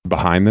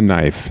Behind the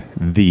Knife,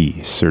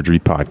 the surgery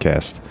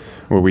podcast,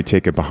 where we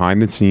take a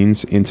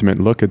behind-the-scenes, intimate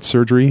look at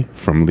surgery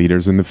from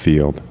leaders in the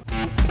field.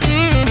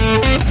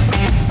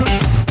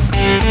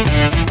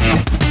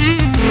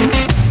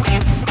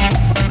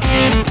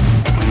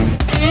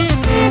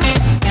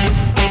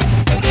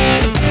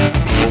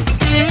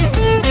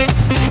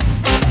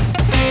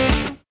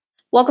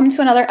 Welcome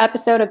to another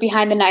episode of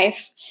Behind the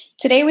Knife.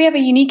 Today we have a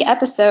unique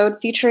episode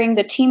featuring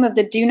the team of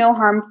the Do No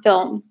Harm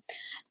film.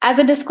 As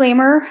a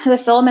disclaimer, the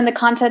film and the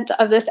content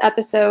of this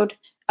episode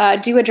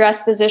do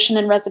address physician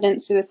and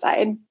resident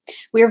suicide.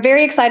 We are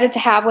very excited to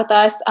have with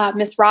us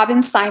Ms.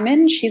 Robin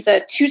Simon. She's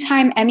a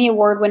two-time Emmy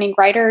Award-winning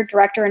writer,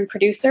 director, and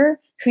producer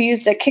who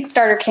used a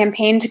Kickstarter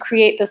campaign to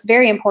create this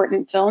very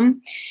important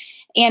film.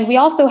 And we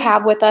also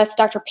have with us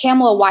Dr.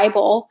 Pamela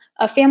Weibel,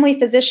 a family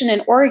physician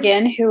in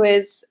Oregon who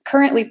is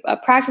currently a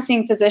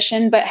practicing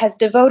physician but has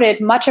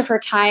devoted much of her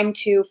time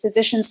to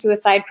physician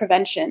suicide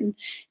prevention.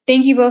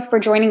 Thank you both for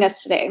joining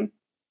us today.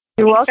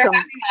 You're Thanks welcome. For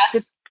having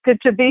us.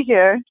 Good to be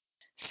here.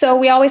 So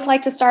we always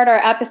like to start our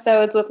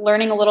episodes with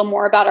learning a little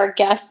more about our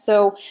guests.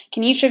 So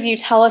can each of you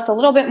tell us a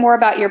little bit more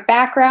about your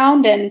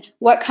background and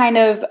what kind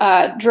of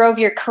drove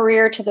your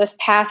career to this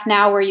path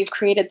now where you've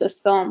created this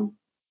film?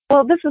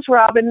 Well, this is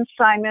Robin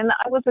Simon.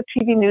 I was a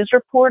TV news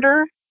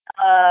reporter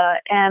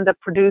and a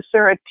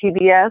producer at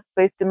TBS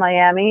based in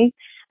Miami.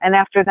 And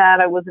after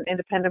that, I was an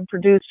independent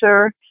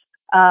producer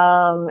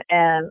and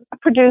I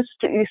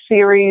produced a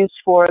series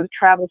for the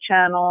Travel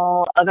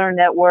Channel, other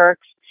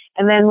networks,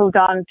 and then moved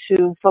on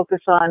to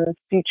focus on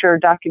feature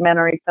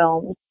documentary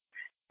films.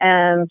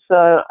 And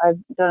so I've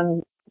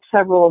done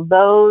several of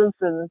those,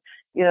 and,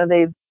 you know,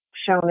 they've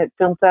shown at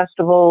film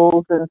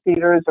festivals and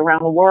theaters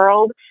around the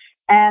world.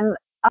 And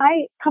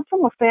I come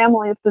from a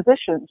family of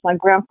physicians. My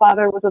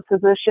grandfather was a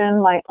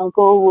physician. My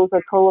uncle was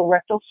a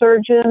colorectal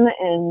surgeon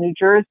in New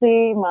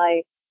Jersey.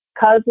 My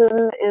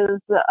cousin is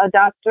a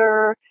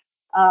doctor.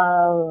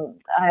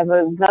 I have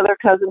another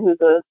cousin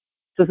who's a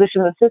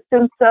physician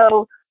assistant.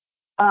 So,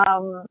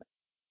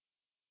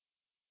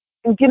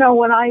 you know,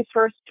 when I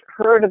first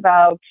heard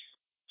about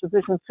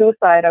physician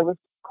suicide, I was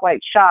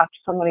quite shocked.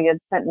 Somebody had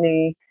sent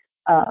me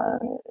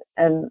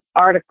an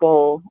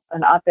article,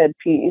 an op-ed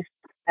piece.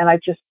 And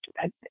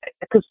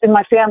because in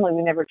my family,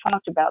 we never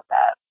talked about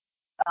that.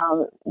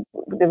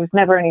 There was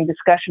never any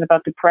discussion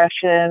about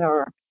depression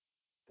or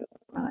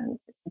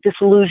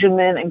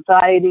disillusionment,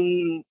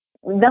 anxiety,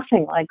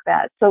 nothing like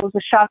that. So it was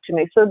a shock to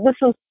me. So this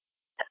was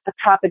a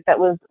topic that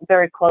was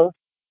very close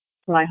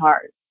to my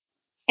heart.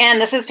 And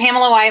this is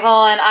Pamela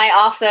Weibel, and I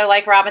also,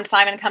 like Robin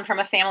Simon, come from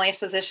a family of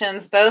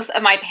physicians. Both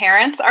of my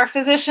parents are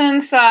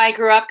physicians, so I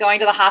grew up going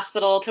to the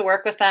hospital to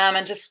work with them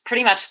and just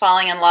pretty much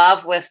falling in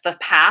love with the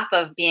path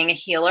of being a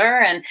healer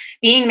and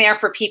being there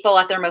for people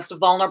at their most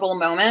vulnerable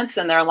moments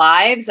in their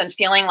lives and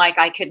feeling like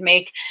I could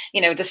make, you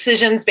know,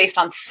 decisions based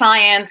on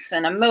science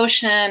and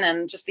emotion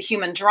and just the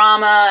human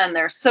drama and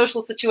their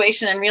social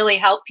situation and really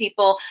help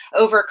people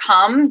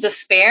overcome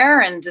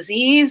despair and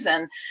disease.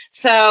 And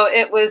so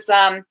it was,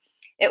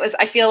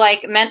 I feel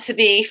like, meant to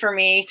be for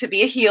me to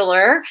be a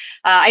healer.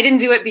 I didn't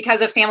do it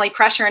because of family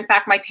pressure. In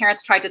fact, my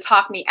parents tried to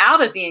talk me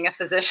out of being a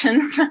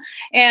physician,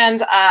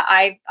 and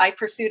I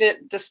pursued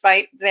it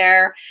despite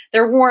their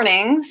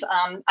warnings.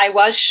 I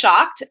was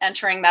shocked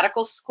entering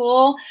medical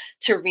school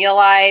to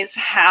realize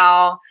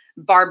how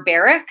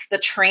barbaric the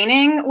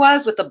training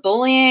was with the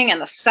bullying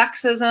and the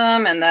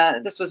sexism,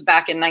 and this was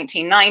back in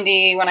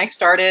 1990 when I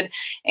started,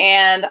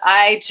 and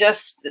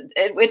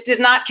it did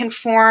not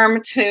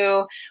conform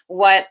to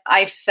what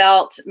I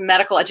felt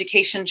medical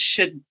education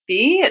should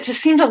be. It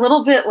just seemed a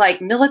little bit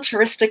like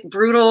militaristic,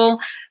 brutal,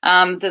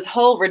 this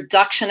whole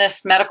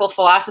reductionist medical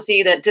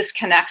philosophy that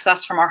disconnects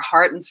us from our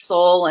heart and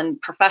soul and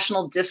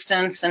professional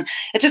distance, and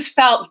it just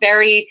felt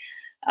very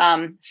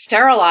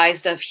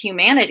sterilized of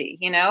humanity,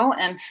 you know?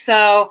 And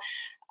so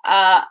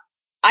I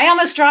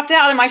almost dropped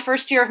out in my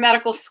first year of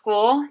medical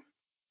school.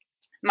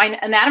 My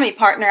anatomy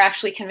partner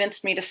actually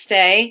convinced me to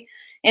stay.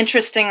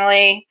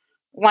 Interestingly,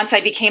 once I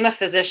became a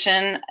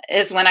physician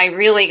is when I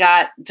really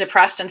got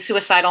depressed and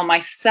suicidal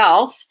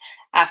myself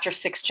after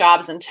 6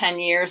 jobs in 10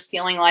 years,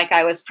 feeling like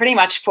I was pretty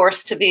much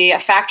forced to be a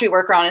factory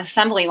worker on an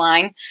assembly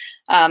line.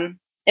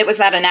 It was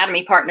that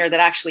anatomy partner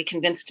that actually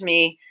convinced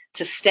me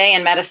to stay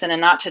in medicine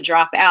and not to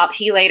drop out.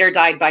 He later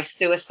died by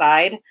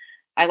suicide.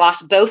 I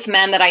lost both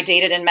men that I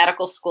dated in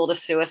medical school to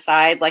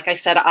suicide. Like I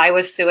said, I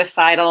was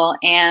suicidal.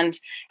 And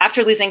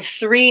after losing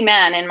 3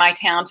 men in my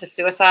town to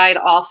suicide,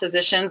 all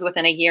physicians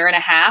within a year and a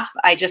half,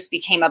 I just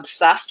became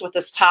obsessed with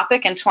this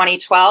topic in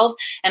 2012.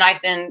 And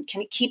I've been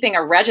keeping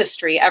a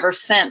registry ever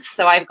since.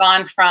 So I've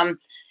gone from,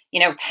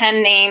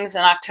 10 names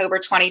in October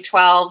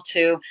 2012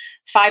 to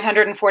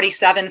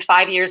 547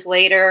 5 years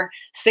later.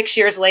 6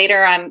 years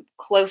later, I'm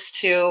close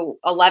to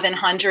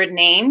 1,100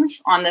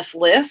 names on this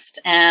list.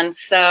 And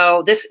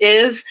so this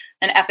is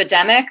an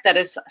epidemic that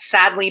is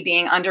sadly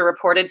being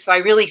underreported. So I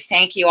really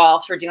thank you all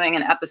for doing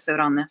an episode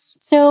on this.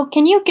 So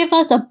can you give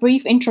us a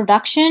brief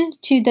introduction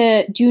to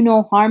the Do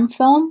No Harm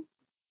film?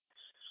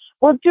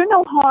 Well, Do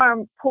No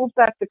Harm pulls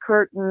back the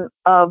curtain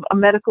of a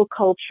medical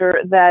culture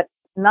that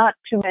not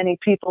too many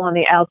people on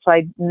the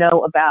outside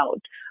know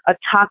about, a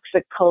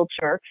toxic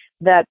culture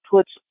that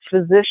puts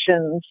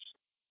physicians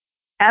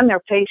and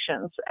their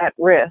patients at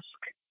risk.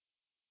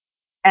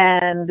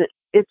 And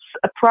it's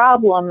a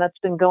problem that's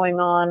been going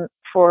on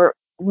for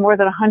more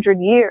than 100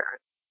 years.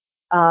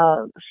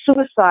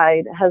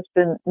 Suicide has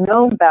been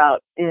known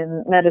about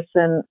in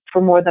medicine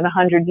for more than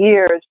 100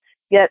 years,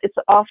 yet it's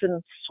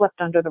often swept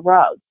under the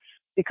rug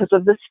because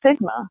of the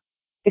stigma,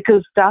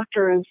 because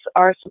doctors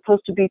are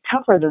supposed to be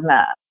tougher than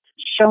that,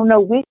 show no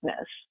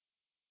weakness.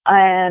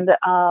 And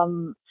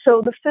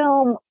so the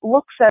film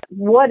looks at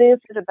what is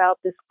it about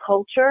this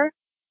culture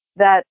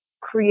that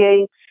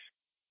creates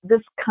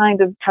this kind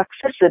of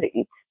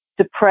toxicity,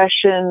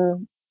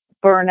 depression,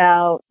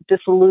 burnout,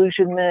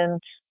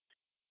 disillusionment,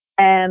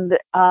 and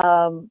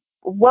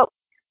what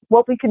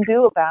we can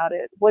do about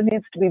it, what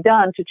needs to be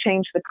done to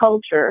change the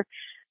culture.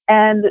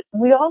 And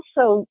we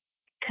also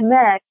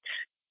connect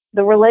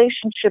the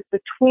relationship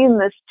between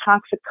this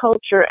toxic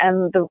culture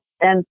and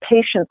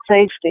patient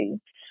safety,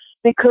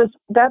 because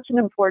that's an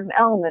important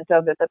element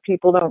of it that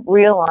people don't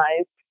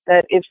realize,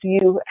 that if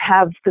you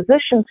have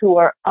physicians who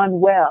are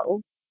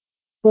unwell,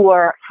 who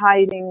are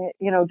hiding,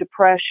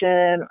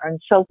 depression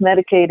and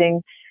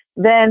self-medicating,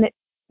 then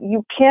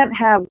you can't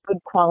have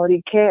good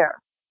quality care.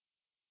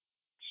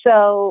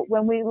 So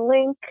when we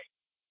link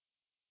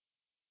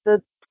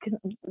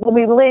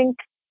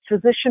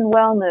physician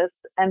wellness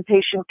and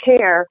patient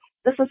care,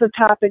 this is a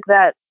topic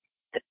that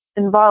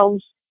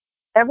involves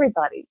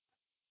everybody.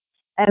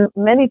 And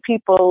many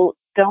people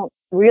don't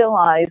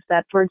realize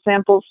that, for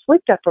example,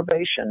 sleep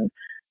deprivation,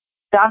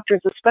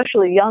 doctors,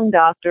 especially young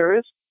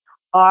doctors,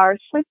 are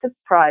sleep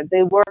deprived.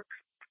 They work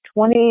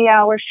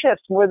 20-hour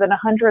shifts, more than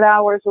 100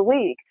 hours a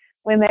week,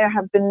 when there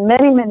have been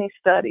many, many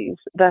studies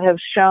that have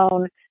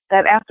shown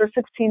that after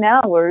 16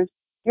 hours,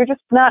 you're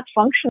just not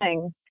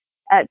functioning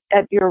at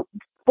your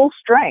full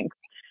strength.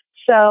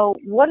 So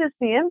what is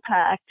the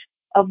impact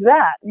of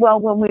that? Well,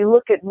 when we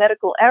look at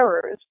medical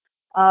errors,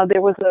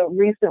 there was a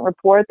recent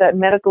report that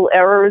medical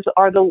errors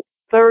are the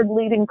third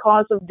leading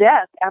cause of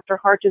death after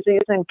heart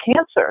disease and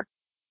cancer.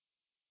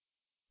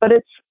 But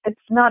it's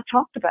not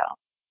talked about.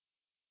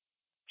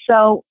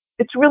 So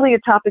it's really a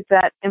topic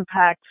that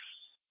impacts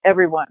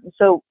everyone.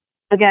 So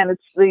again,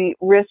 it's the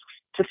risks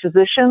to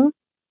physicians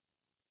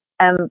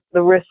and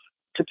the risks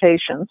to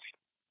patients.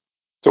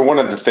 So one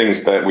of the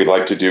things that we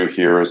like to do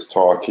here is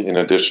talk, in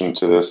addition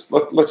to this,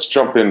 let's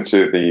jump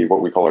into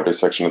what we call our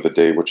dissection of the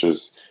day, which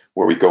is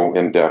where we go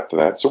in depth to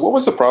that. So what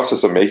was the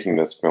process of making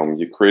this film?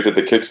 You created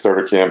the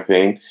Kickstarter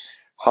campaign.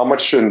 How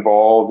much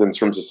involved in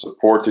terms of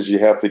support did you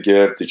have to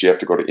give? Did you have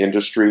to go to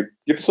industry?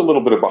 Give us a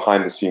little bit of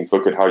behind the scenes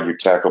look at how you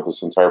tackled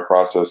this entire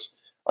process,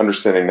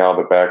 understanding now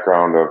the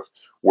background of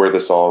where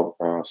this all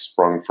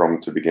sprung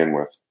from to begin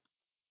with.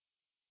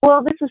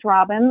 Well, this is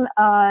Robin.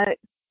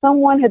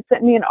 Someone had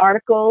sent me an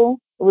article.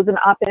 It was an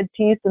op-ed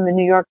piece in the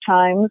New York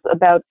Times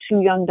about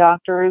two young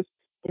doctors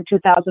in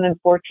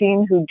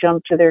 2014 who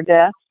jumped to their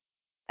deaths.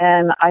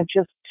 And I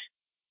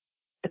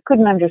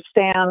couldn't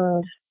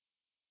understand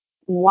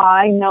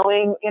why,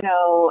 knowing,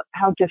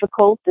 how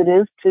difficult it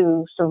is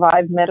to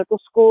survive medical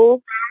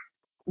school,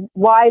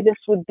 why this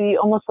would be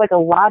almost like a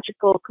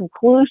logical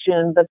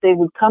conclusion that they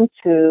would come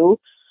to.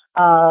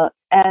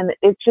 And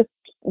it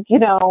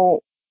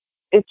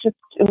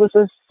was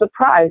a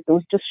surprise. It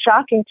was just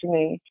shocking to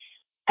me.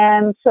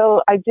 And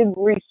so I did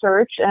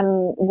research,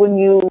 and when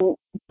you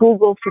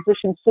Google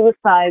physician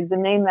suicide, the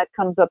name that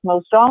comes up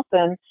most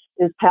often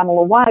is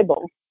Pamela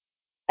Wible.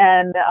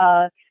 And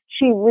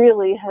she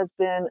really has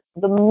been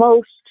the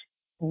most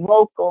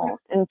vocal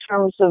in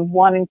terms of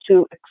wanting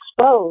to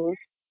expose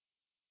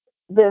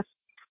this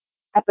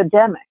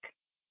epidemic.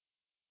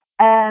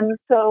 And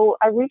so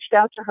I reached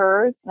out to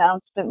her. Now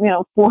it's been,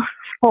 for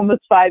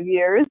almost 5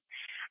 years.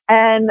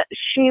 And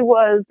she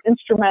was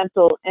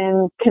instrumental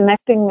in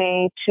connecting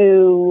me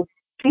to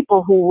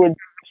people who would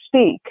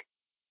speak,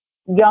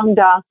 young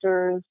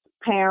doctors,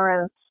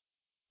 parents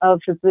of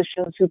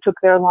physicians who took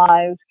their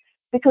lives,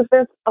 because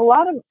there's a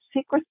lot of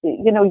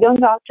secrecy. Young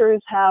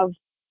doctors have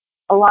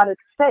a lot at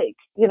stake.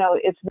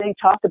 If they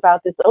talk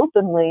about this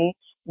openly,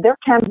 there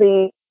can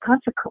be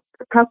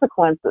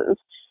consequences.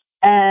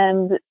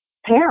 And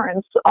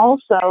parents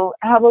also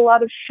have a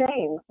lot of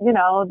shame.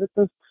 This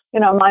is,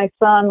 my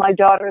son, my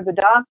daughter, the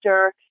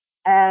doctor,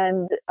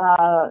 and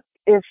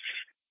if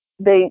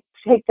they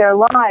take their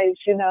lives,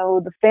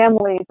 the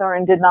families are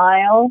in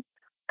denial,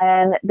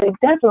 and they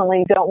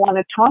definitely don't want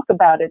to talk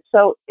about it.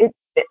 So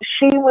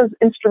she was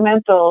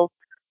instrumental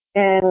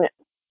in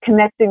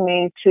connecting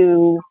me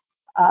to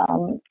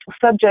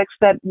subjects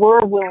that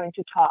were willing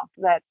to talk,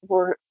 that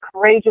were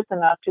courageous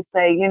enough to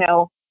say,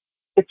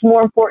 it's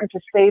more important to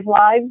save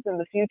lives in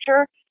the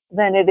future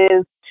than it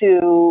is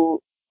to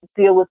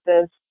deal with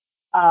this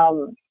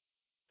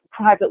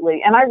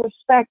privately. And I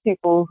respect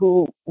people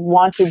who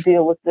want to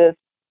deal with this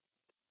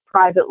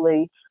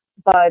privately,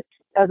 but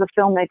as a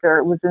filmmaker,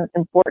 it was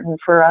important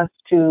for us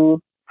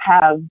to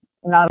have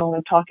not only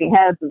talking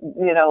heads,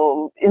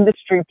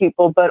 industry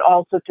people, but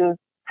also to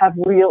have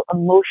real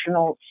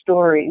emotional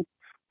stories.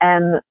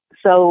 And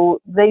so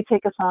they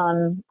take us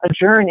on a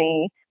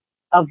journey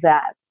of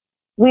that.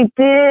 We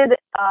did,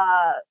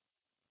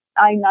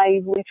 I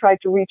naively tried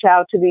to reach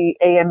out to the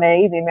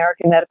AMA, the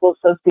American Medical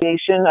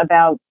Association,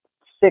 about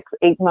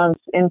 6-8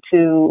 months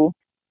into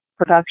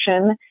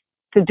production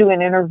to do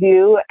an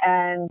interview,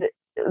 and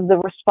the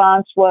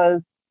response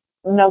was,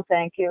 no,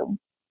 thank you.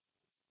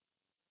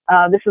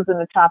 This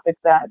isn't a topic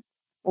that,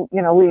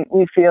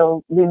 we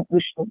feel we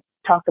should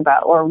talk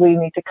about or we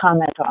need to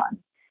comment on.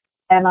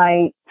 And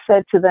I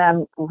said to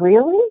them,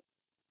 really?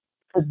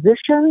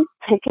 Physicians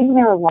taking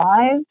their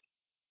lives?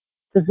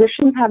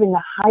 Physicians having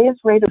the highest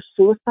rate of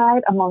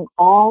suicide among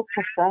all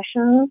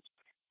professions?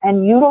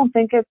 And you don't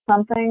think it's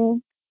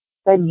something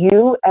that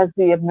you, as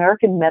the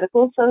American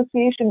Medical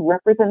Association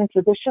representing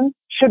physicians,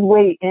 should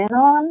weigh in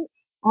on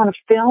a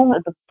film,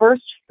 as the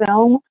first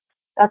film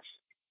that's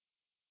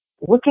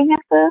looking at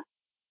this?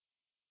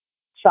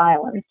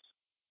 Silence.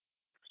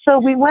 So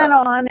we went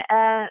on,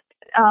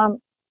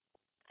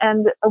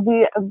 and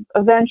we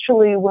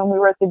eventually, when we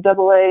were at the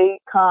AA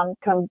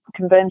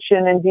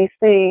convention in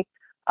DC,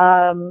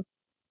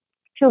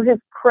 to his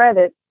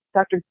credit,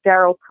 Dr.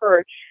 Darrell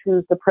Kirch,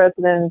 who's the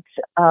president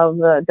of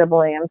the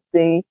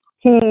AAMC,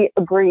 he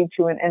agreed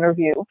to an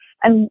interview.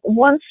 And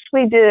once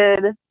we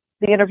did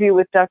the interview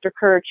with Dr.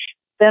 Kirch,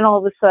 then all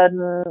of a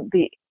sudden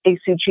the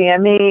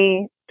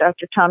ACGME,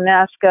 Dr. Tom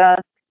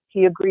Naska,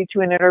 he agreed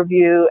to an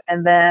interview,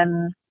 and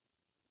then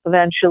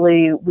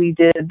eventually we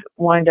did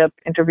wind up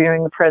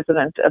interviewing the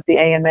president of the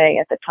AMA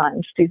at the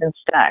time, Stephen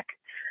Stack.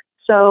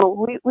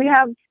 So we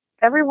have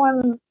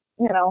everyone,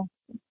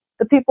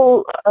 the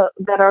people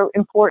that are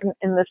important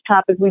in this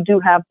topic, we do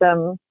have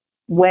them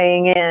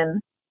weighing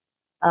in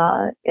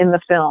the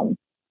film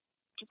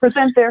to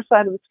present their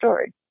side of the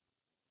story.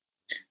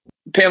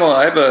 Pamela,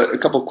 I have a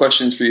couple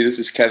questions for you. This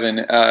is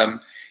Kevin.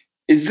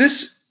 Is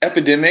this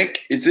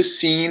epidemic, is this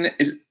seen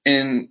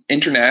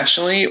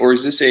internationally, or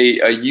is this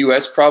a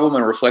U.S. problem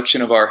and a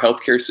reflection of our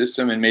healthcare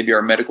system and maybe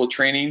our medical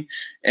training?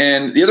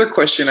 And the other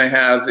question I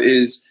have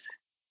is,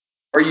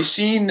 are you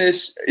seeing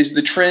this, is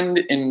the trend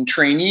in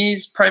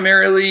trainees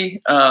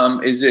primarily?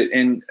 Is it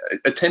in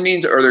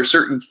attendings? Are there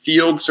certain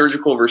fields,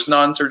 surgical versus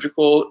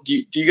non-surgical?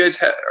 Do you guys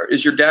have,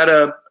 is your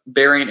data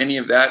bearing any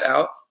of that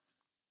out?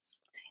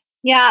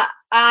 Yeah,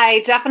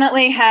 I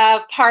definitely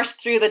have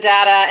parsed through the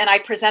data, and I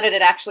presented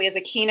it actually as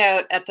a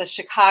keynote at the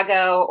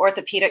Chicago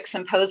Orthopedic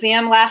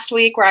Symposium last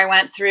week, where I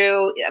went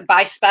through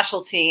by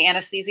specialty.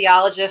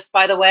 Anesthesiologists,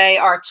 by the way,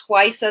 are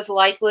twice as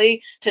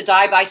likely to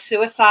die by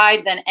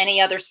suicide than any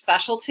other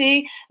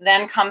specialty.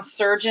 Then comes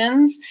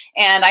surgeons,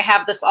 and I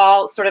have this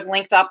all sort of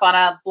linked up on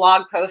a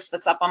blog post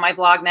that's up on my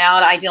blog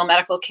now at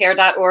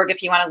idealmedicalcare.org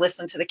if you want to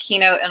listen to the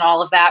keynote and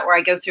all of that, where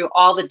I go through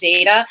all the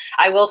data.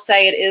 I will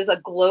say it is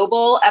a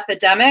global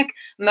epidemic.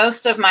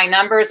 Most of my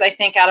numbers, I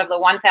think out of the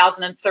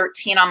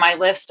 1,013 on my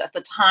list at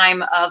the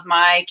time of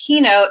my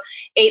keynote,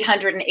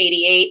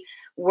 888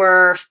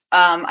 were,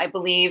 I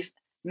believe,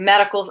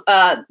 medical,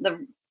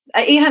 the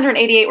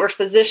 888 were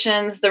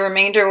physicians. The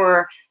remainder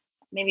were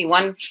maybe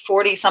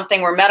 140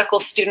 something were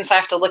medical students. I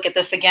have to look at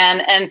this again.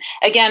 And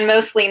again,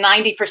 mostly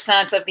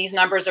 90% of these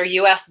numbers are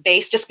US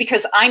based, just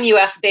because I'm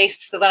US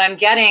based, so that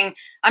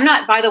I'm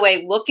not, by the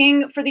way,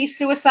 looking for these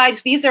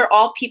suicides. These are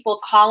all people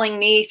calling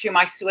me through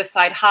my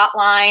suicide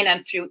hotline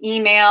and through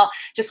email,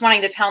 just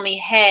wanting to tell me,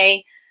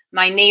 hey,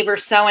 my neighbor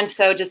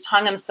so-and-so just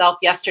hung himself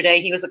yesterday.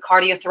 He was a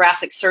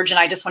cardiothoracic surgeon.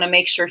 I just want to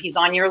make sure he's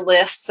on your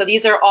list. So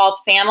these are all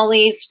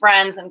families,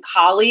 friends, and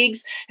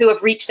colleagues who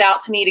have reached out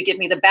to me to give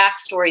me the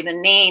backstory, the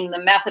name,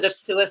 the method of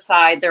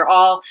suicide. They're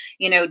all,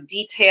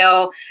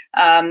 detail,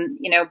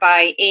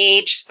 by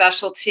age,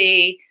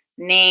 specialty,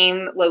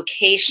 name,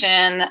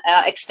 location,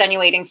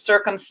 extenuating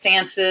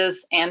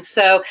circumstances. And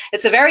so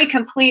it's a very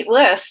complete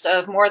list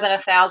of more than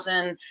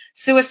 1,000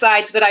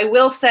 suicides. But I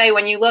will say,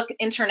 when you look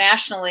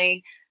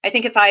internationally, I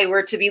think if I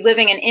were to be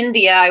living in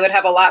India, I would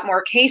have a lot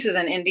more cases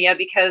in India,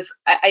 because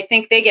I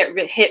think they get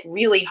hit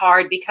really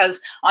hard,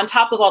 because on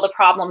top of all the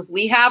problems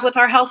we have with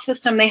our health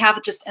system, they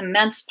have just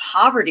immense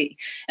poverty.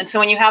 And so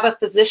when you have a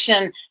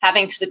physician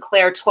having to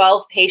declare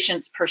 12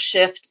 patients per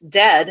shift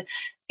dead,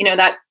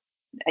 that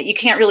you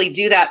can't really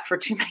do that for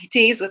too many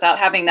days without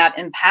having that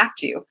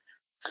impact you.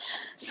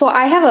 So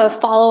I have a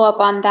follow-up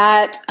on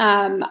that.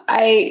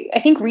 I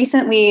think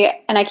recently,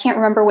 and I can't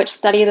remember which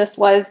study this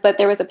was, but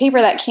there was a paper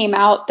that came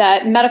out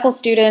that medical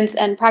students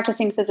and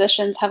practicing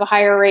physicians have a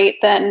higher rate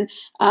than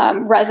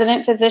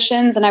resident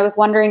physicians. And I was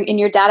wondering, in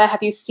your data,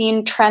 have you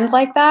seen trends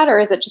like that, or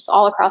is it just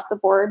all across the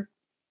board?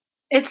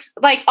 It's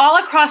like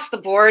all across the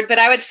board, but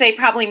I would say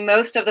probably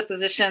most of the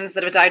physicians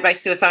that have died by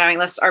suicide on my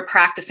list are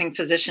practicing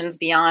physicians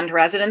beyond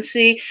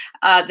residency.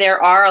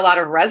 There are a lot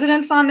of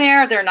residents on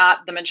there. They're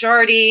not the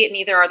majority.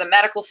 Neither are the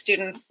medical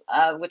students,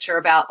 which are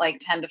about like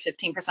 10 to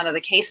 15% of the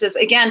cases.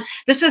 Again,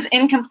 this is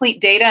incomplete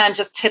data and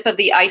just tip of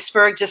the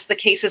iceberg, just the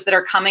cases that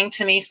are coming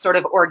to me sort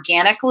of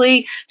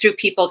organically through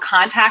people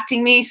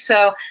contacting me.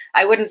 So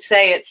I wouldn't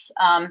say it's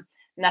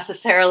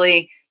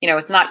necessarily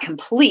it's not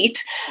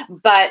complete,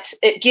 but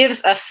it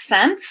gives a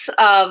sense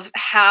of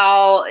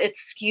how it's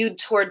skewed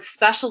towards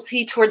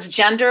specialty, towards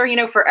gender.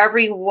 For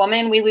every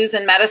woman we lose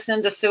in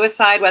medicine to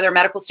suicide, whether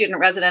medical student,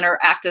 resident, or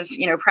active,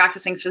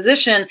 practicing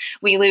physician,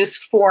 we lose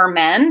 4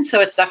 men.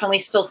 So it's definitely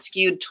still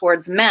skewed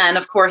towards men.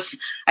 Of course,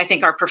 I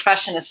think our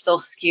profession is still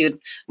skewed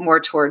more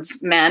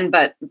towards men,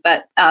 but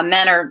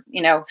men are,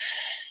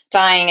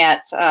 dying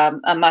at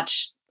a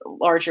much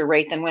larger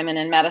rate than women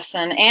in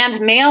medicine. And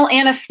male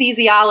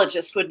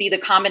anesthesiologists would be the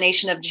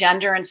combination of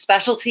gender and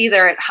specialty.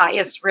 They're at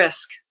highest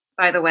risk,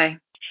 by the way.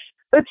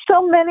 But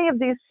so many of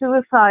these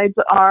suicides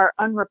are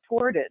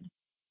unreported,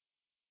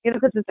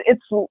 because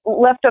it's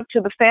left up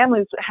to the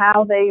families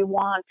how they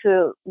want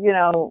to,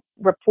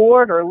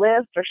 report or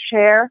list or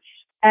share.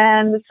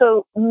 And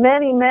so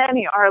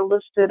many are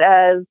listed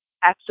as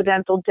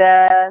accidental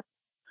death,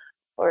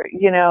 or,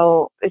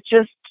 it's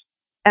just,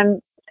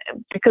 and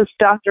because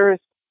doctors,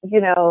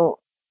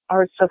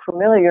 are so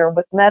familiar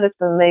with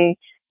medicine, they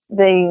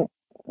can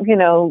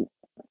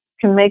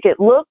make it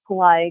look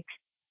like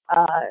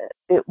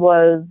it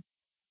was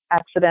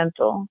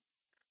accidental.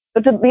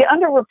 But the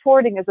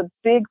underreporting is a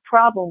big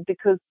problem,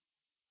 because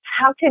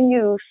how can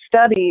you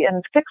study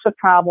and fix a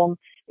problem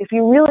if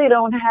you really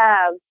don't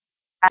have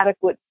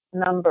adequate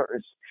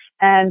numbers?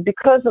 And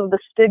because of the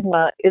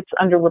stigma, it's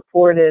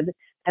underreported.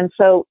 And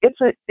so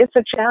it's a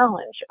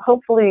challenge.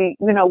 Hopefully,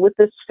 with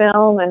this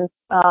film and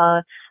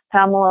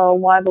Pamela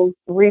Wible's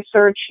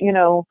research,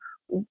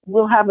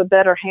 we'll have a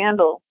better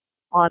handle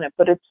on it.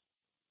 But it's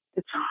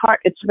hard.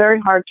 It's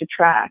very hard to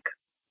track.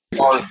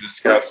 What we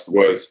discussed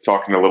was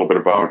talking a little bit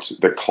about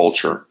the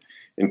culture.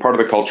 And part of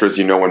the culture, as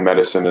in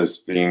medicine, is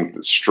being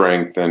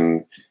strength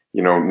and,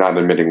 not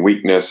admitting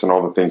weakness and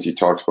all the things you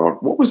talked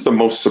about. What was the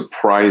most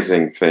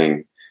surprising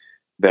thing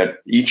that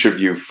each of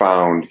you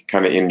found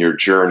kind of in your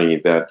journey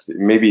that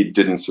maybe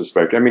didn't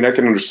suspect? I mean, I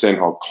can understand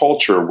how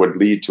culture would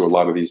lead to a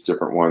lot of these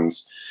different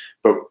ones,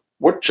 but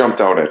what jumped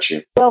out at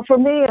you? Well, for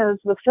me as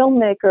the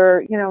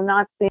filmmaker,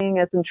 not being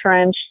as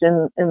entrenched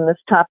in this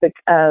topic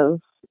as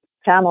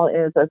Pamela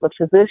is as a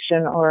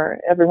physician, or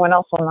everyone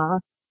else on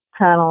the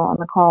panel, on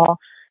the call,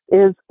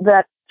 is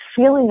that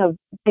feeling of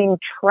being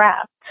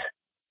trapped.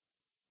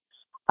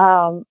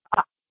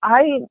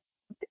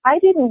 I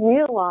didn't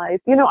realize,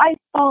 I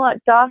thought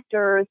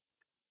doctors,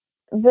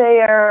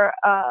 they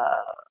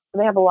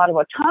have a lot of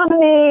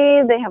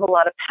autonomy, they have a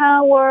lot of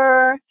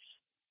power,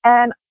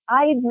 and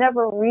I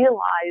never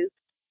realized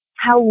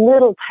how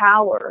little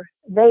power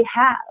they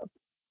have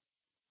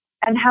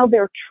and how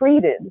they're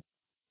treated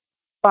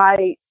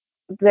by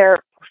their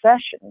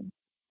profession.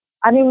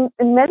 I mean,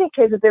 in many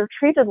cases, they're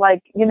treated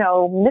like,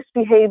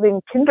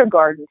 misbehaving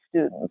kindergarten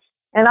students.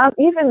 And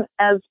even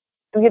as,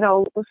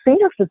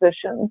 senior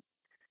physicians,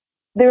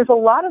 there's a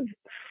lot of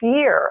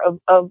fear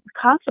of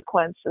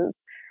consequences.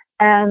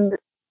 And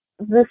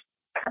this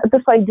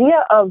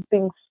idea of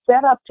being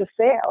set up to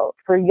fail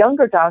for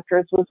younger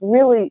doctors was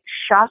really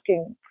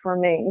shocking for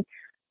me.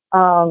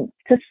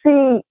 To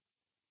see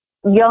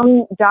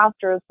young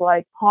doctors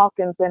like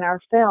Hawkins in our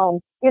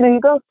film, you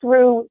go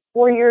through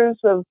 4 years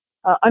of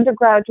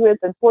undergraduate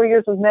and 4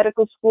 years of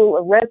medical school,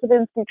 a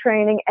residency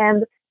training,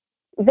 and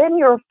then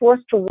you're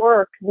forced to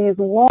work these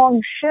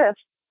long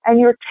shifts and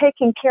you're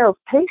taking care of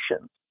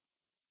patients.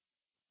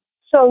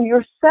 So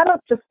you're set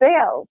up to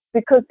fail,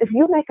 because if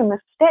you make a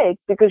mistake,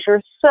 because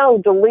you're so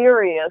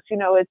delirious,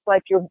 it's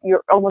like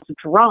you're almost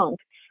drunk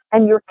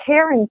and you're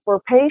caring for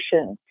a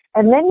patient,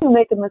 and then you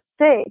make a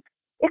mistake,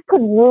 it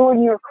could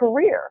ruin your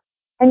career,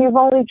 and you've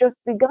only just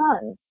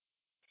begun.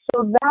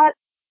 So that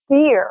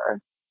fear,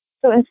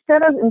 so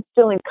instead of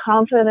instilling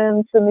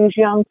confidence in these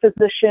young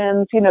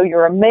physicians,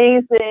 you're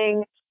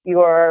amazing,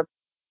 you're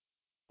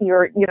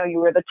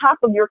the top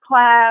of your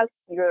class,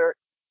 you're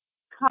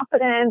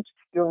competent,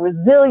 you're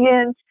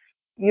resilient,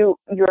 you're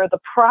the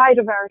pride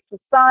of our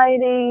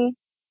society.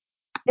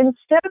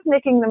 Instead of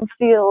making them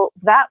feel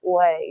that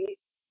way,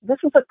 this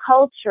is a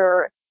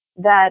culture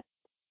that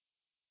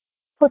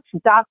puts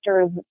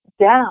doctors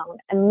down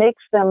and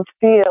makes them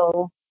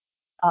feel,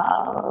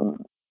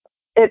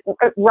 it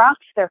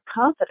rocks their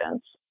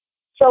confidence.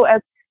 So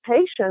as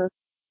patients,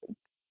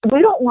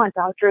 we don't want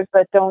doctors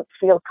that don't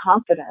feel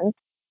confident,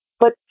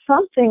 but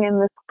something in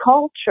this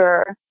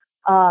culture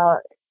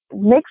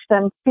makes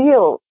them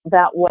feel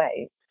that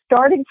way.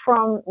 Starting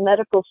from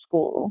medical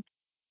school,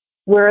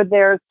 where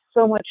there's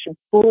so much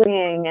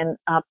bullying and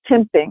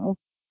pimping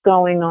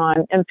going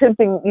on, and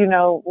pimping,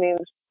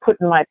 means put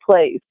in my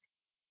place.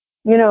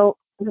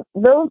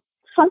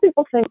 Some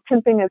people think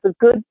pimping is a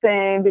good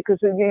thing because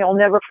you'll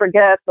never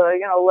forget the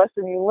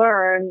lesson you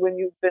learned when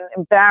you've been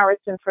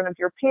embarrassed in front of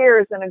your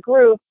peers in a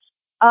group.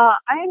 I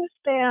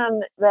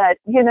understand that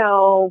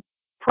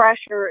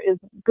pressure is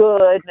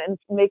good and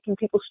making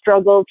people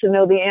struggle to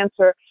know the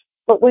answer,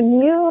 but when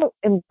you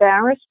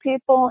embarrass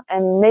people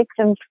and make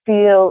them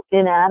feel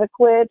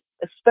inadequate,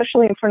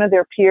 especially in front of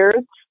their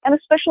peers, and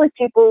especially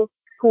people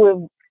who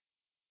have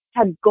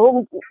had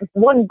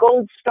won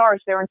gold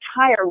stars their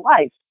entire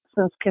life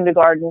since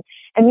kindergarten,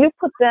 and you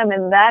put them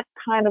in that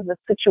kind of a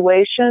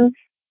situation,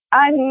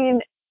 I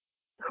mean,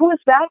 who is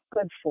that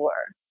good for?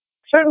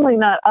 Certainly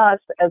not us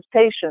as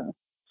patients,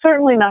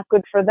 certainly not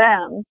good for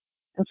them,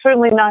 and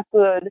certainly not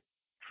good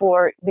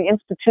for the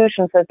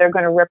institutions that they're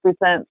going to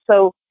represent.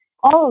 So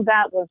all of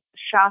that was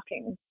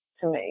shocking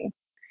to me.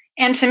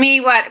 And to me,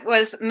 what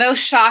was most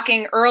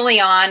shocking early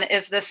on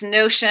is this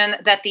notion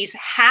that these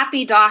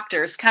happy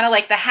doctors, kind of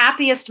like the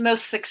happiest,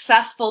 most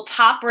successful,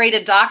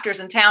 top-rated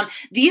doctors in town,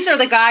 these are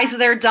the guys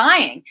that are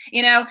dying.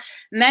 You know,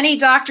 many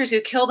doctors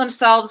who kill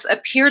themselves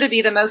appear to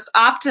be the most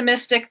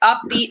optimistic,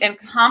 upbeat, and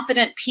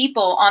confident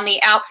people on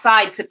the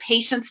outside, to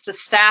patients, to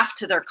staff,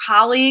 to their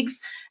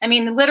colleagues. I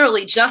mean,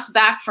 literally just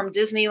back from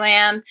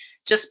Disneyland,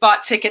 just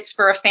bought tickets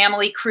for a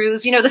family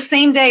cruise, you know, the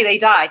same day they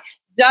die.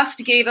 Just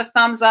gave a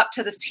thumbs up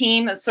to this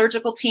team, a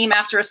surgical team,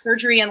 after a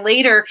surgery, and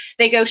later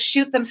they go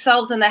shoot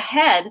themselves in the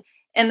head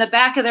in the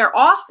back of their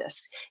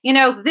office. You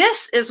know,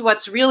 this is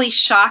what's really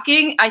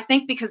shocking, I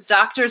think, because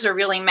doctors are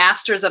really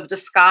masters of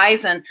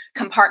disguise and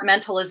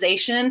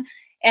compartmentalization.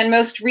 And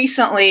most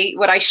recently,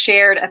 what I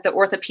shared at the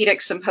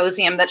orthopedic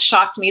symposium that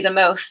shocked me the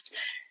most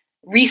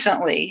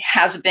recently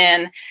has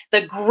been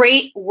the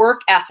great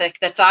work ethic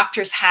that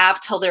doctors have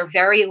till their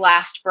very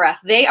last breath.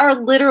 They are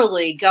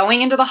literally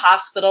going into the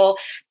hospital,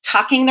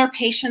 tucking their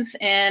patients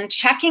in,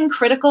 checking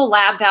critical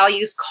lab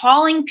values,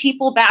 calling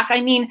people back.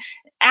 I mean,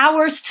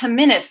 hours to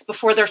minutes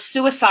before their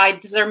suicide,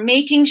 because they're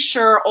making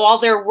sure all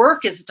their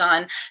work is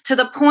done, to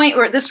the point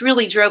where this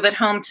really drove it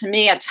home to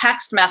me. A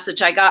text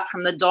message I got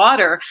from the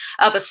daughter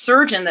of a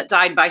surgeon that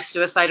died by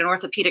suicide, an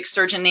orthopedic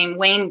surgeon named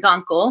Wayne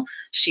Gunkel.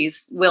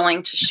 She's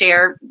willing to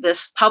share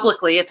this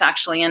publicly. It's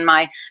actually in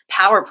my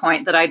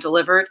PowerPoint that I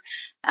delivered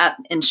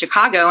in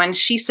Chicago. And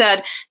she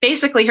said,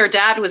 basically, her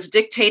dad was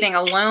dictating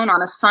alone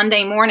on a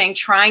Sunday morning,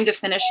 trying to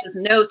finish his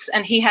notes.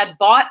 And he had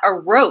bought a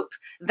rope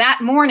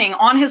that morning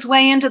on his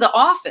way into the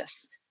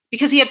office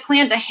because he had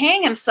planned to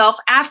hang himself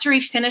after he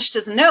finished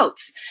his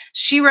notes.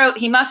 She wrote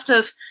he must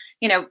have,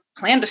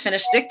 planned to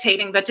finish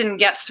dictating, but didn't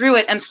get through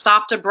it and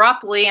stopped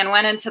abruptly and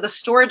went into the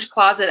storage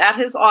closet at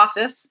his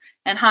office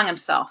and hung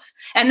himself.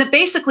 And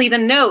basically the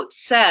note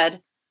said,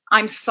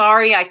 "I'm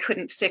sorry I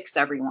couldn't fix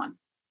everyone."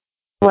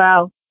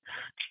 Wow.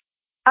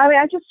 I mean,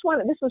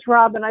 this is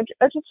Robin. I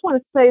just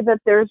want to say that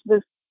there's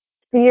this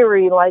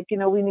theory, like,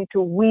 we need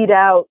to weed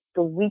out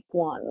the weak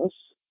ones.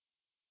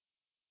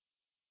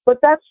 But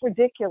that's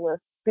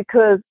ridiculous,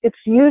 because it's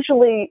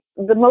usually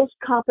the most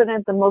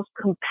competent, the most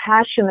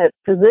compassionate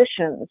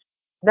physicians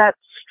that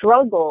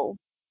struggle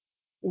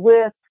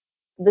with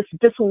this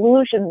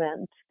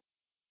disillusionment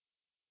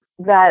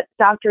that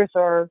doctors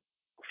are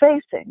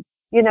facing.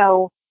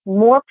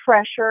 More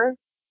pressure,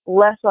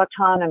 less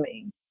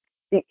autonomy.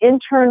 The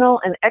internal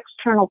and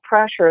external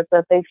pressures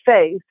that they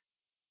face,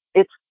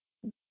 it's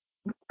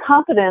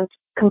competent,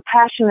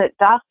 compassionate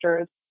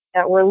doctors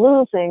that we're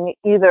losing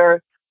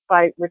either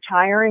by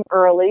retiring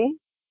early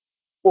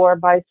or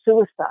by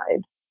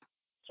suicide.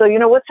 So,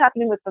 what's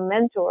happening with the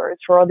mentors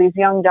for all these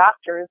young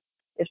doctors,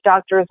 if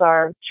doctors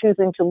are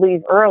choosing to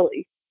leave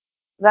early,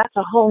 that's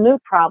a whole new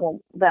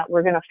problem that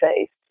we're going to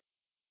face.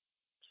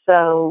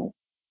 So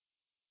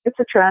it's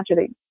a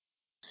tragedy.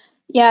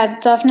 Yeah,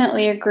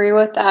 definitely agree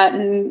with that.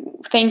 And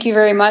thank you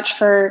very much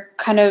for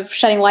kind of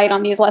shedding light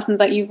on these lessons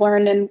that you've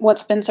learned and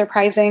what's been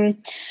surprising.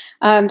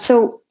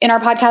 So in our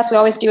podcast, we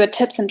always do a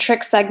tips and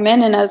tricks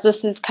segment. And as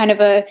this is kind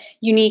of a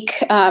unique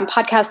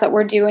podcast that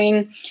we're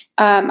doing,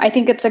 I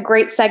think it's a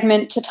great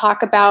segment to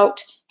talk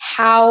about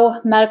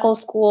how medical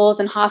schools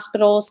and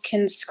hospitals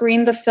can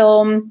screen the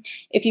film.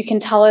 If you can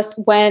tell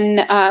us when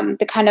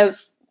the kind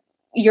of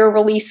your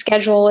release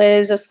schedule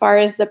is as far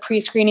as the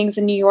pre-screenings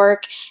in New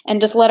York,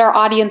 and just let our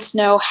audience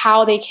know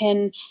how they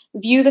can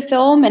view the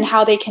film and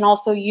how they can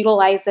also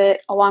utilize it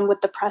along with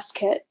the press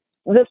kit.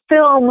 The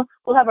film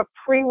will have a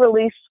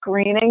pre-release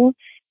screening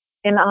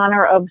in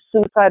honor of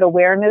Suicide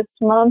Awareness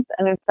Month.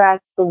 And in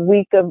fact, the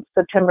week of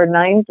September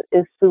 9th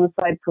is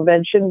Suicide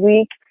Prevention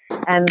Week,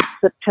 and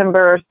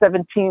September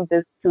 17th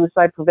is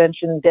Suicide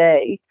Prevention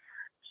Day.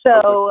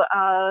 So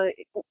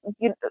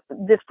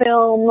the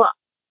film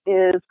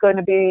is going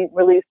to be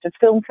released at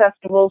film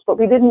festivals, but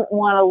we didn't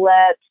want to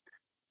let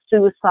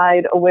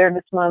Suicide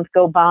Awareness Month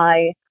go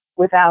by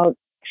without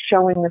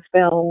showing the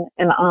film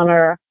in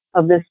honor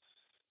of this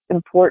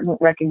important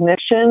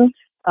recognition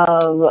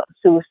of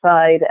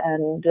suicide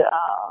and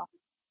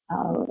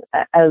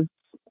as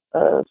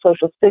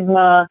social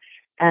stigma.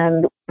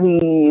 And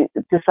we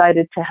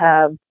decided to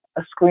have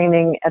a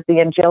screening at the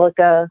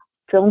Angelica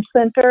Film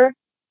Center,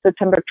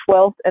 September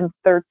 12th and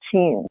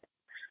 13th.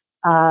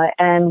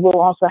 And we'll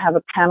also have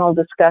a panel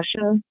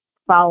discussion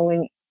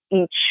following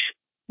each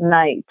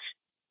night.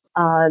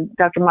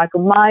 Dr.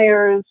 Michael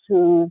Myers,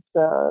 who's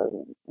a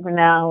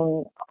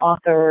renowned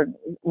author,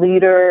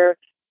 leader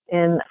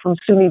from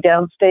SUNY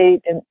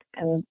Downstate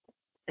and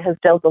has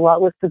dealt a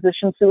lot with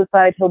physician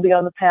suicide, he'll be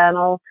on the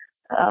panel.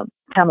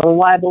 Pamela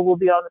Weibel will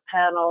be on the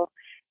panel.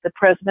 The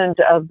president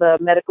of the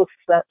Medical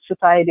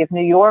Society of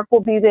New York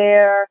will be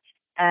there,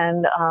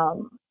 and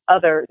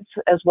others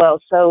as well.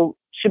 So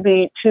should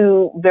be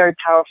two very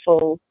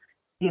powerful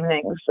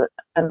evenings,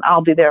 and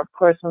I'll be there, of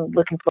course. I'm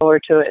looking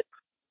forward to it.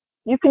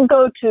 You can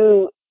go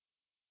to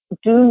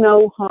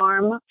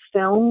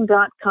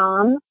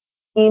donoharmfilm.com,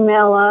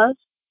 email us,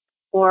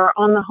 or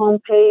on the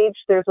homepage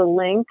there's a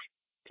link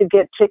to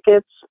get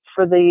tickets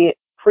for the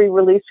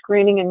pre-release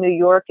screening in New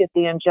York at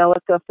the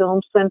Angelica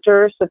Film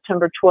Center,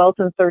 September 12th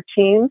and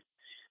 13th.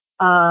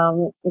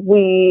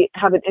 We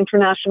have an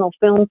international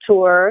film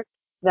tour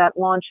that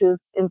launches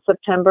in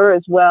September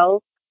as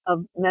well,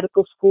 of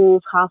medical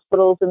schools,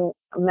 hospitals, and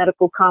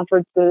medical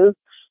conferences.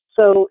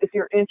 So if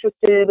you're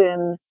interested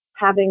in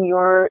having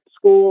your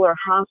school or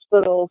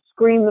hospital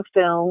screen the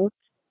film,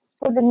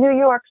 for the New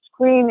York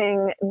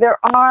screening, there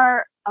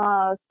are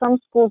some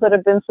schools that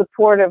have been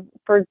supportive.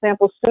 For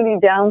example, SUNY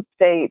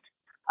Downstate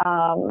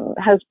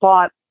has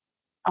bought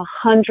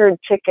 100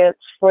 tickets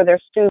for their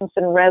students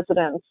and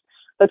residents.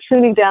 But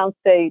SUNY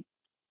Downstate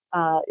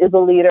is a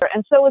leader,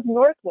 and so is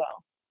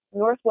Northwell.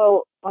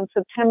 Northwell on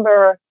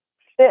September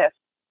 5th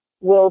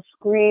will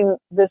screen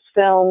this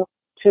film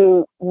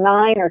to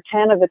 9 or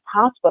 10 of its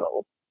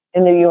hospitals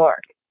in New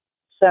York.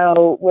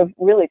 So we're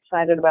really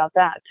excited about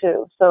that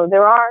too. So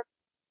there are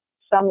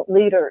some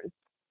leaders,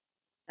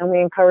 and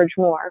we encourage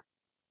more.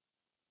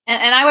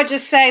 And I would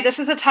just say this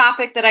is a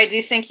topic that I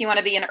do think you want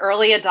to be an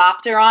early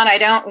adopter on. I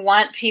don't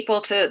want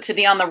people to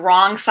be on the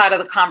wrong side of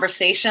the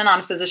conversation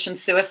on physician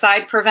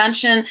suicide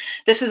prevention.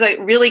 This is a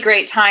really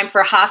great time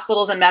for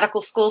hospitals and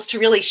medical schools to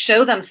really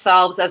show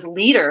themselves as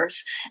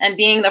leaders and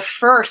being the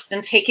first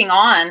in taking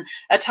on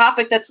a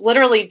topic that's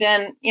literally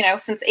been,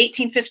 since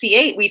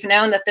 1858, we've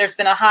known that there's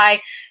been a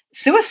high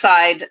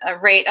suicide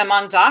rate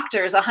among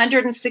doctors.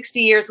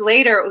 160 years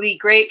later, it would be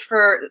great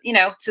for,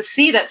 to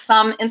see that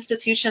some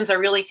institutions are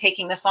really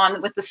taking this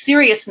on with the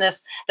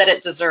seriousness that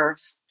it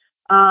deserves.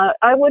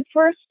 I would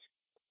first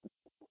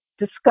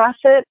discuss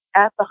it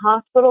at the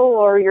hospital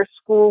or your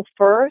school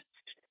first,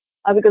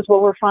 because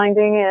what we're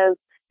finding is,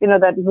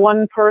 that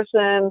one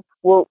person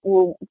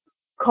will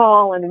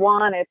call and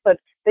want it, but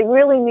they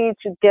really need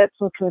to get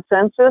some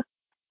consensus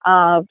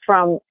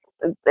from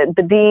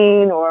the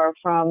dean or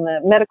from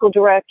the medical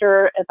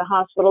director at the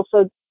hospital.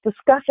 So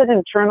discuss it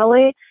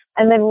internally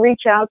and then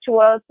reach out to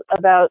us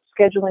about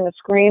scheduling a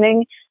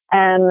screening,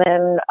 and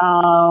then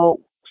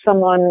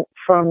someone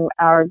from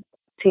our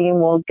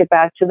team will get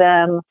back to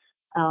them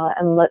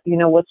and let you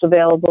know what's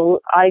available.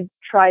 I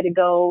try to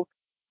go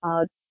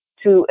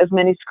to as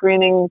many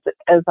screenings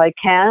as I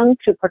can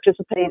to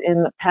participate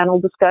in the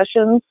panel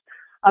discussions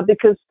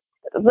because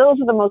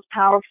those are the most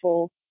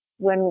powerful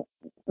when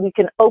we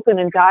can open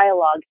in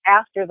dialogue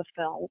after the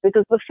film,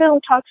 because the film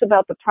talks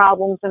about the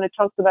problems and it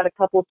talks about a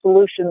couple of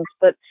solutions,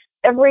 but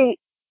every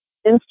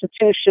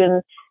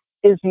institution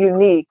is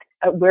unique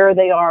at where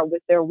they are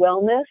with their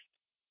wellness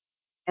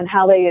and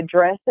how they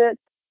address it.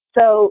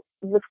 So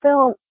the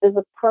film is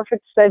a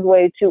perfect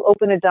segue to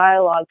open a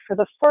dialogue for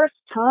the first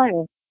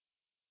time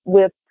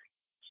with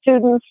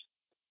students,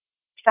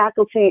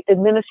 faculty,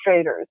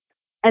 administrators,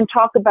 and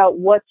talk about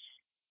what's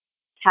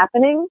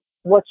happening,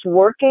 what's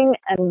working,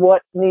 and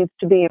what needs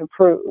to be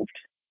improved.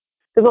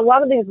 Because a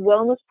lot of these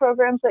wellness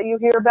programs that you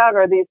hear about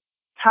are these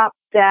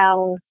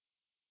top-down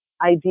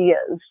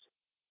ideas,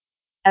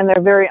 and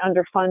they're very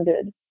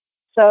underfunded.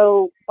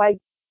 So by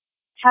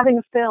having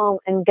a film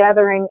and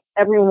gathering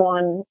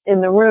everyone in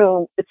the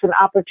room, it's an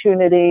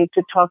opportunity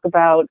to talk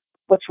about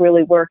what's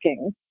really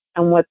working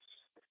and what's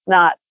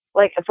not.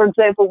 Like, for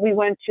example, we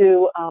went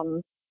to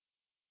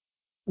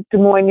Des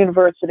Moines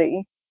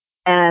University,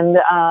 and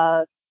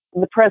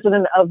the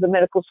president of the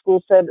medical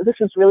school said, "This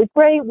is really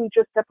great. We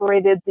just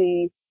separated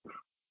the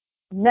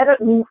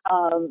mental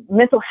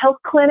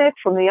health clinic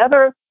from the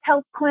other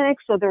health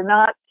clinic, so they're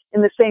not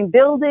in the same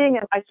building."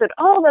 And I said,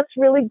 "Oh, that's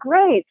really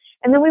great."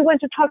 And then we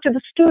went to talk to the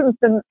students,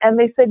 and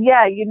they said,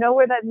 "Yeah, you know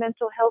where that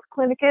mental health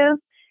clinic is?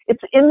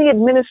 It's in the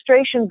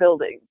administration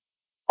building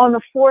on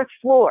the 4th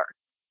floor.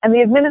 And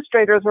the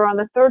administrators are on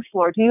the 3rd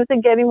floor. Do you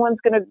think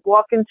anyone's going to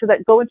go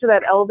into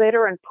that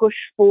elevator and push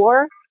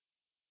 4?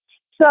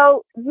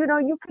 So,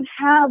 you can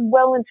have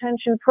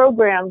well-intentioned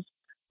programs,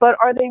 but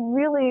are they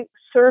really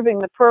serving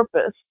the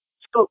purpose?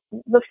 So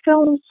the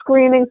film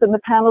screenings and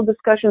the panel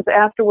discussions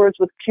afterwards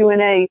with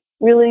Q&A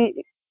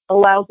really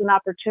allows an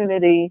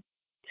opportunity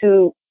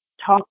to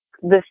talk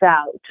this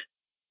out.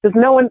 Because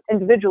no one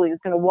individually is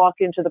going to walk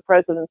into the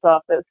president's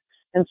office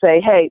and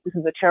say, "Hey, this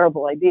is a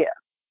terrible idea."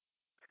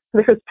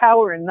 There's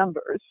power in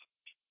numbers.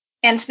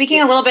 And speaking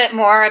a little bit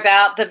more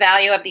about the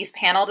value of these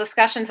panel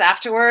discussions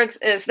afterwards,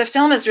 is the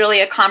film is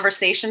really a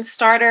conversation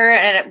starter,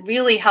 and it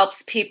really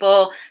helps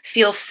people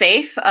feel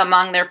safe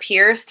among their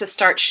peers to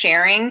start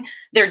sharing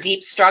their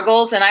deep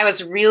struggles. And I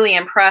was really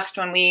impressed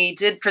when we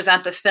did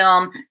present the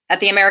film at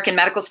the American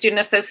Medical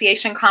Student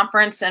Association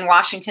conference in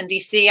Washington,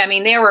 D.C. I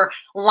mean, there were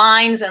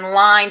lines and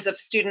lines of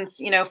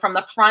students, from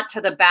the front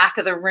to the back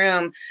of the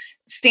room,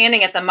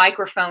 standing at the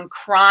microphone,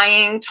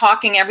 crying,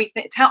 talking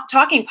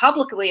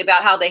publicly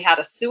about how they had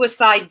a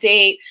suicide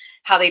date,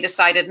 how they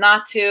decided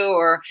not to,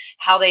 or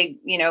how they,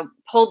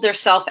 pulled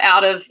themselves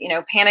out of,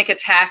 panic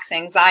attacks,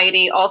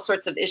 anxiety, all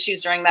sorts of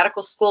issues during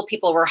medical school.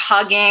 People were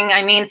hugging.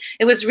 I mean,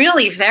 it was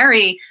really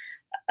very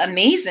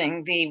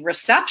amazing, the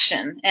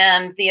reception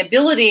and the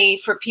ability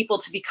for people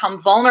to become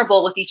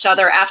vulnerable with each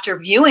other after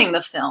viewing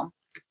the film.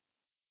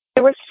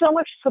 There was so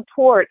much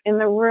support in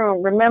the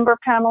room. Remember,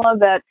 Pamela,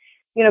 that,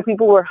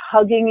 people were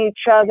hugging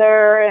each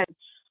other. And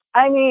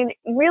I mean,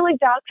 really,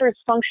 doctors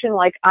function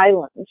like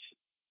islands.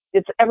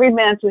 It's every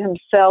man to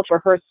himself or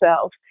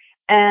herself.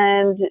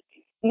 And,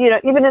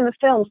 even in the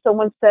film,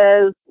 someone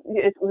says,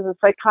 it was a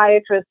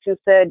psychiatrist who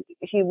said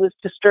he was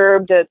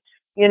disturbed at,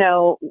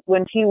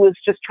 when he was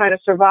just trying to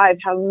survive,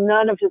 how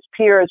none of his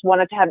peers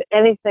wanted to have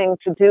anything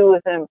to do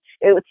with him.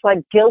 It was like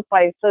guilt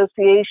by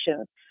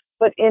association.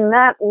 But in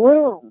that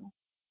room,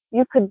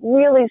 you could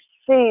really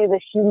see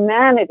the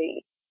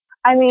humanity.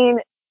 I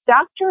mean,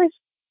 doctors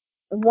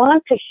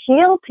want to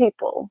heal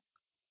people.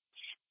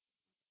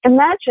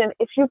 Imagine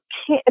if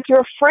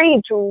you're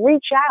afraid to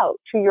reach out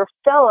to your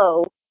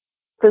fellow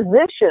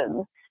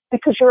physician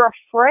because you're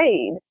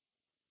afraid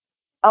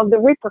of the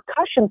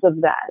repercussions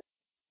of that.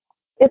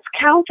 It's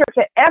counter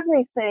to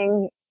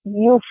everything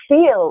you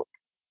feel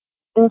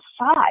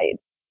inside.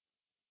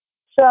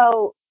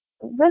 So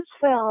this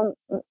film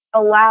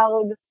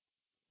allowed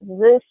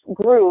this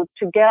group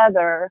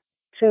together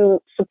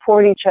to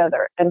support each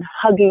other and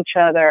hug each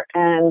other,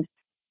 and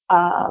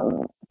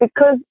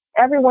because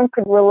everyone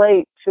could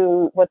relate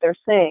to what they're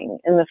seeing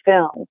in the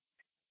film.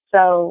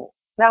 So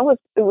it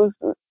was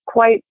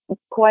quite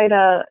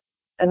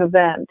an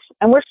event,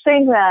 and we're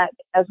seeing that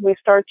as we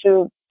start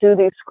to do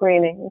these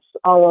screenings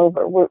all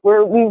over.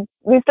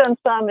 We've done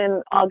some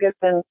in August,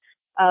 and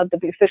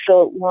the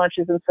official launch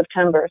is in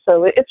September.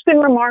 So it's been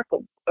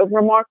remarkable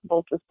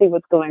to see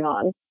what's going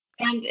on.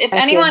 And if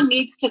anyone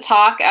needs to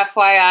talk,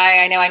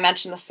 FYI, I know I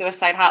mentioned the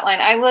suicide hotline.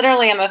 I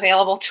literally am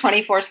available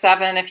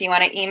 24/7 if you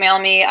want to email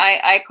me.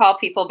 I call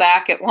people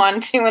back at 1,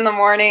 2 in the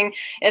morning.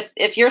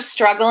 If you're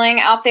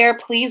struggling out there,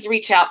 please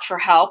reach out for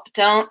help.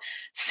 Don't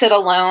sit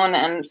alone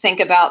and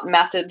think about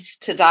methods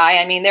to die.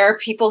 I mean, there are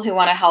people who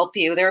want to help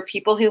you. There are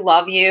people who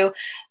love you.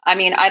 I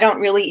mean, I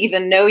don't really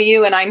even know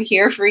you, and I'm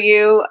here for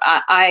you.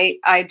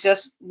 I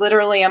just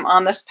literally am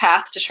on this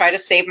path to try to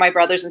save my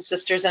brothers and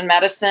sisters in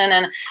medicine,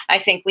 and I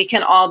think we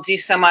can all do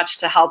so much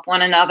to help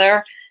one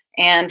another,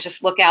 and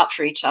just look out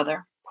for each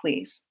other,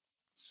 please.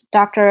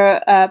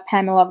 Dr.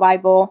 Pamela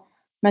Wible,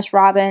 Ms.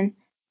 Robin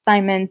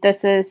Simon,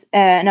 this is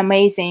an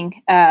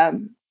amazing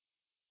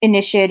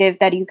initiative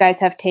that you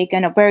guys have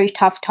taken, a very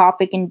tough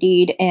topic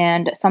indeed,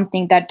 and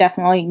something that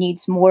definitely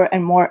needs more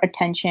and more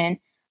attention.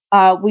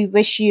 We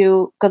wish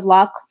you good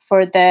luck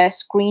for the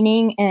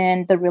screening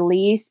and the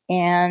release,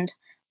 and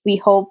we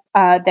hope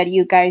that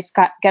you guys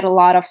get a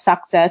lot of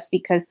success,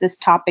 because this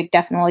topic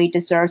definitely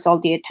deserves all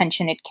the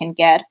attention it can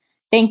get.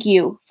 Thank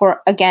you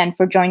for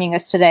joining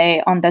us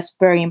today on this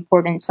very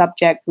important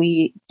subject.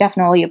 We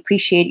definitely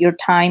appreciate your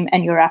time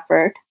and your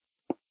effort.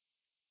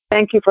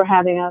 Thank you for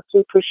having us.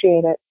 We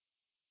appreciate it.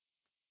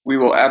 We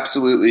will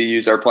absolutely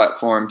use our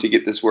platform to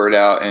get this word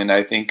out. And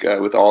I think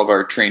with all of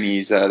our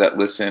trainees that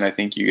listen, I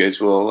think you guys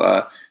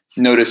will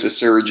notice a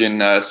surge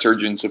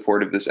in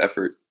support of this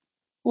effort.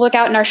 Look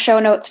out in our show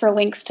notes for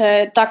links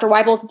to Dr.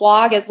 Wible's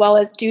blog, as well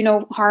as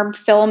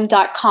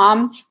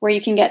donoharmfilm.com, where you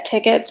can get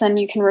tickets and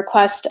you can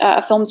request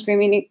film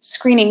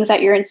screenings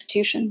at your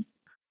institution.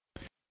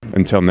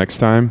 Until next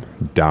time,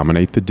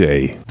 dominate the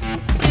day.